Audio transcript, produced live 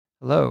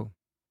Hello.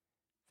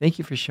 Thank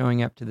you for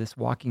showing up to this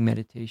walking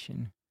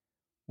meditation,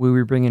 where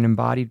we bring an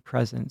embodied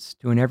presence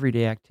to an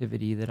everyday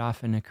activity that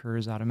often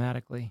occurs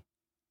automatically.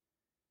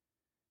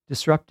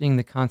 Disrupting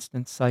the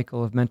constant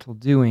cycle of mental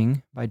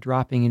doing by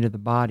dropping into the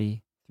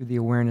body through the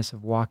awareness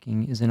of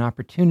walking is an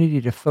opportunity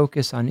to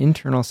focus on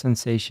internal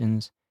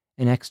sensations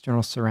and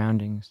external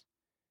surroundings,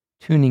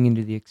 tuning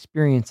into the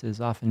experiences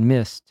often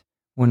missed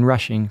when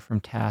rushing from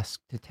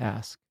task to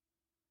task.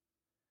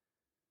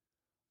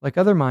 Like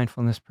other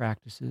mindfulness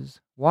practices,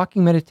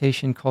 walking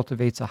meditation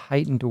cultivates a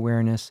heightened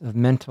awareness of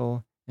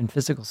mental and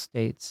physical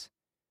states,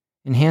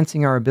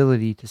 enhancing our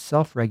ability to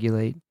self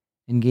regulate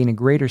and gain a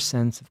greater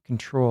sense of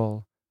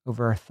control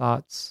over our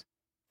thoughts,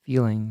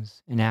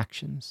 feelings, and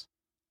actions.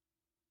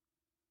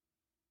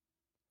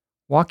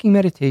 Walking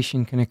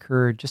meditation can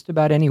occur just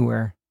about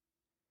anywhere.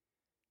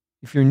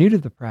 If you're new to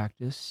the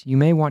practice, you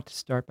may want to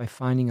start by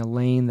finding a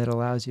lane that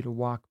allows you to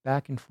walk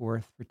back and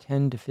forth for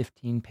 10 to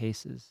 15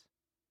 paces.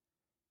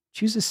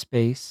 Choose a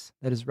space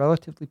that is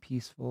relatively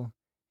peaceful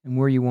and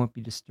where you won't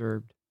be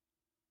disturbed.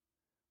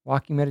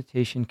 Walking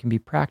meditation can be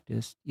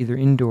practiced either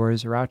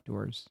indoors or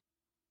outdoors.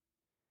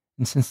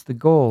 And since the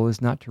goal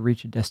is not to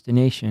reach a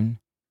destination,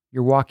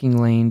 your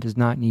walking lane does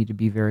not need to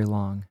be very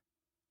long.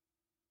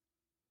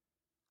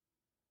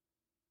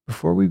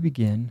 Before we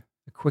begin,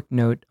 a quick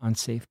note on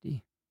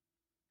safety.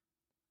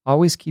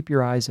 Always keep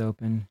your eyes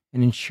open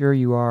and ensure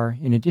you are,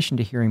 in addition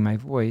to hearing my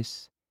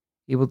voice,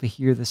 able to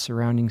hear the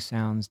surrounding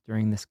sounds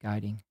during this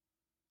guiding.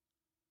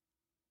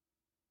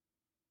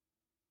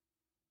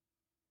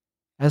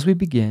 As we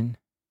begin,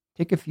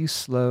 take a few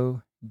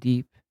slow,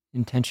 deep,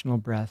 intentional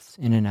breaths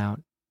in and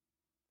out,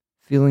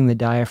 feeling the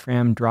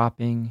diaphragm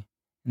dropping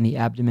and the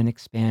abdomen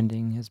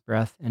expanding as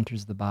breath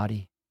enters the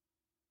body,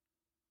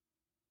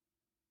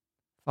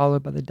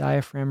 followed by the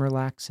diaphragm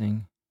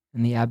relaxing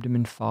and the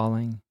abdomen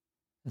falling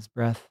as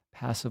breath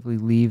passively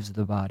leaves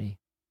the body.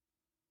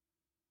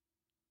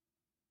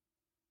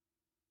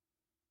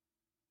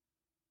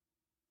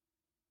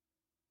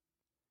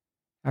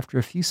 After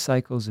a few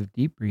cycles of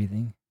deep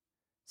breathing,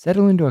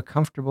 settle into a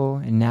comfortable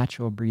and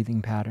natural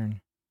breathing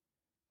pattern,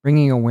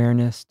 bringing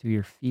awareness to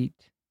your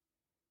feet,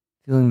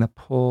 feeling the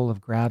pull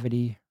of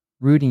gravity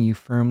rooting you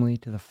firmly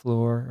to the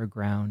floor or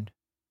ground.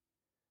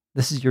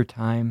 This is your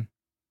time,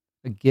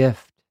 a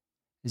gift,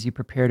 as you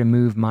prepare to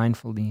move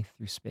mindfully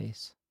through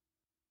space.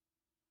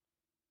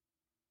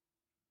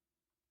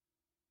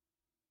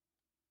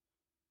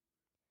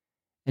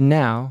 And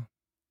now,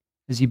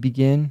 as you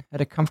begin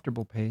at a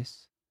comfortable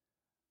pace,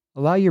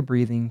 allow your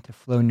breathing to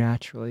flow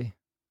naturally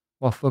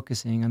while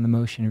focusing on the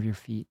motion of your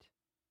feet.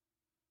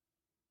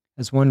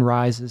 As one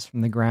rises from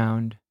the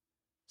ground,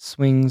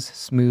 swings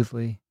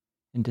smoothly,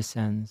 and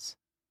descends,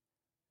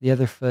 the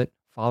other foot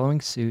following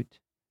suit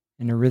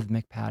in a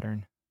rhythmic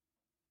pattern.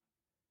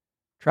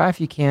 Try if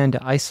you can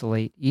to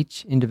isolate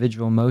each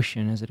individual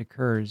motion as it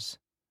occurs.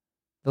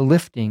 The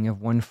lifting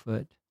of one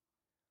foot,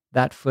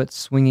 that foot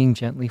swinging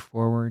gently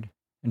forward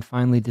and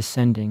finally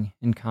descending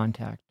in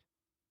contact.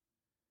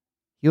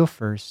 Heel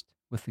first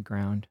with the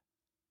ground,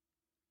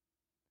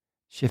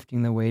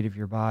 shifting the weight of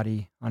your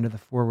body onto the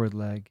forward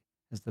leg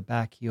as the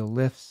back heel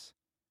lifts,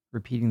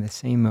 repeating the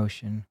same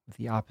motion with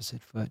the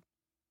opposite foot.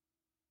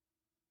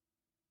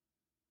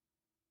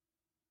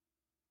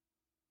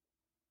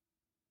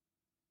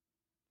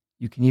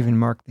 You can even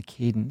mark the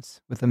cadence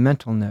with a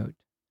mental note,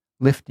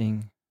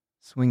 lifting,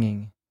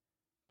 swinging,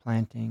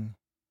 planting,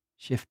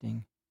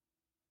 shifting,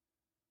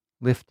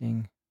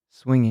 lifting,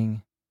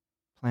 swinging,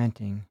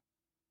 planting,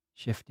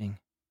 shifting.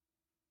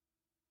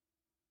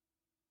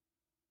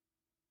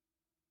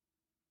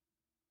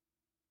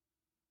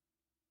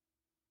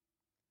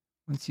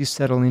 Once you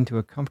settle into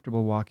a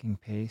comfortable walking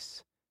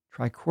pace,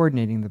 try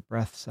coordinating the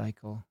breath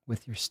cycle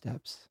with your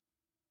steps.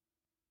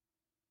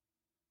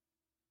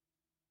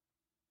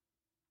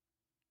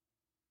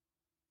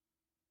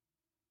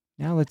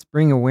 Now let's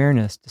bring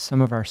awareness to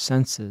some of our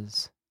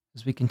senses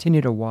as we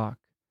continue to walk,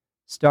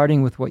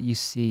 starting with what you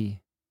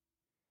see.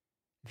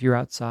 If you're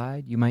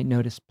outside, you might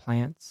notice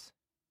plants,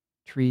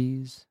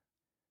 trees,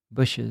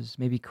 bushes,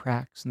 maybe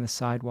cracks in the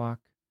sidewalk,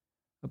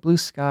 a blue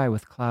sky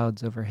with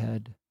clouds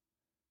overhead,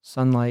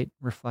 sunlight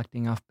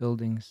reflecting off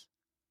buildings.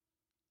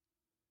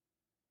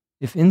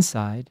 If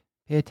inside,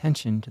 pay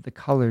attention to the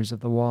colors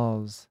of the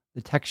walls,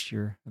 the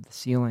texture of the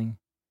ceiling,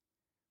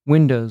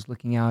 windows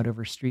looking out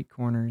over street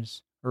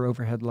corners or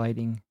overhead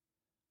lighting,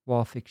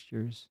 wall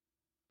fixtures,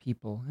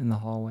 people in the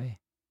hallway.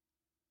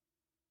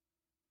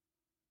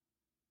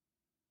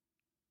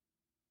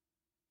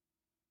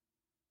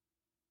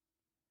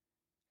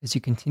 As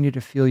you continue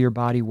to feel your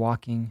body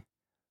walking,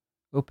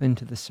 open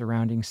to the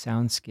surrounding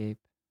soundscape.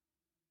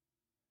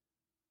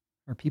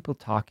 Are people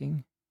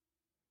talking?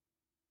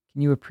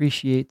 Can you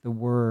appreciate the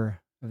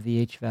whir of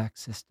the HVAC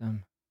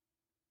system?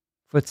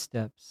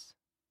 Footsteps,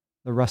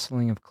 the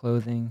rustling of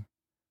clothing,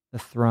 the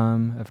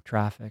thrum of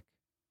traffic.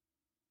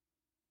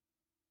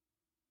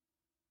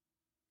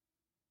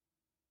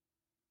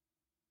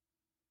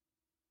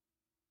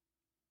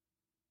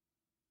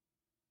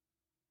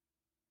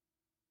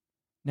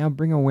 Now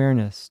bring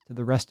awareness to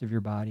the rest of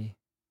your body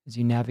as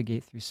you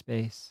navigate through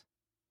space.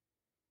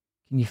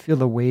 Can you feel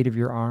the weight of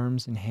your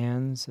arms and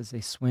hands as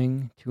they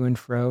swing to and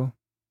fro?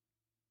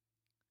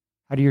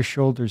 How do your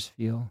shoulders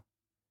feel?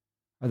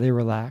 Are they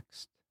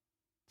relaxed,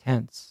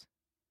 tense?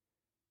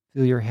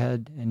 Feel your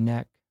head and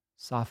neck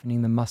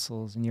softening the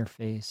muscles in your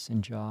face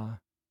and jaw,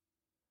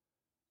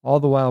 all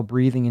the while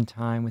breathing in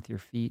time with your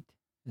feet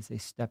as they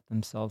step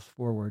themselves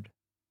forward.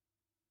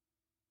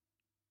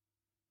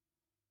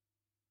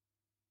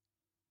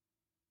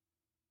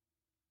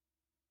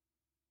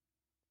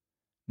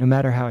 No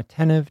matter how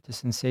attentive to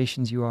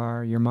sensations you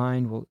are, your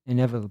mind will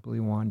inevitably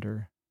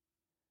wander.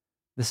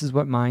 This is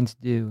what minds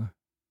do,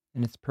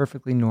 and it's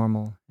perfectly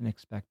normal and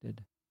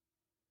expected.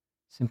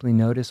 Simply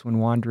notice when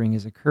wandering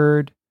has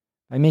occurred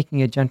by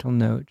making a gentle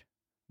note,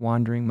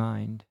 wandering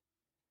mind,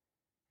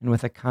 and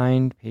with a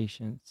kind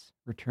patience,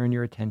 return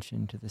your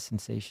attention to the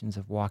sensations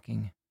of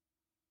walking.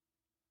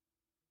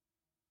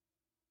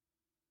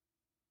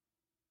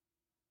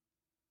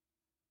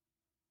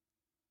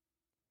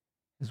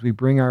 As we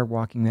bring our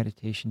walking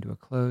meditation to a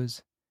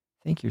close,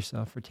 thank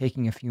yourself for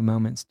taking a few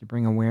moments to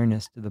bring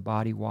awareness to the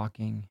body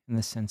walking and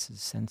the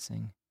senses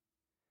sensing.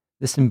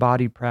 This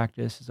embodied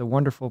practice is a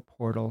wonderful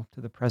portal to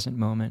the present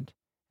moment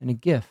and a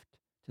gift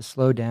to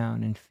slow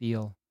down and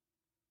feel,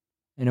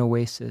 an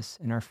oasis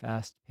in our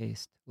fast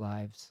paced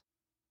lives.